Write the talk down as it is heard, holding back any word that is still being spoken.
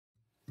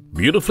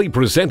Beautifully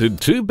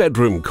presented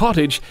two-bedroom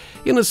cottage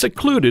in a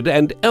secluded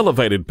and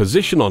elevated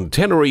position on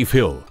Teneriffe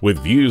Hill, with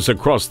views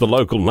across the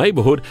local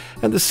neighbourhood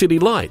and the city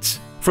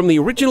lights. From the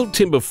original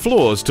timber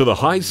floors to the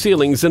high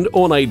ceilings and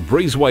ornate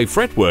breezeway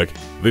fretwork,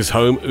 this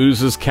home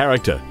oozes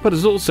character, but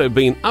has also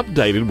been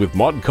updated with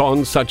mod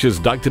cons such as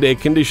ducted air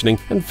conditioning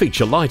and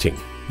feature lighting.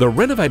 The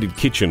renovated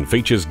kitchen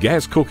features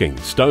gas cooking,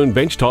 stone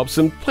benchtops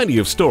and plenty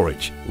of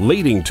storage,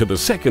 leading to the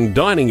second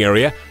dining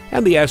area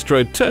and the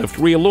astro-turfed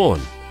rear lawn.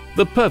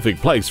 The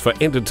perfect place for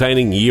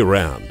entertaining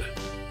year-round.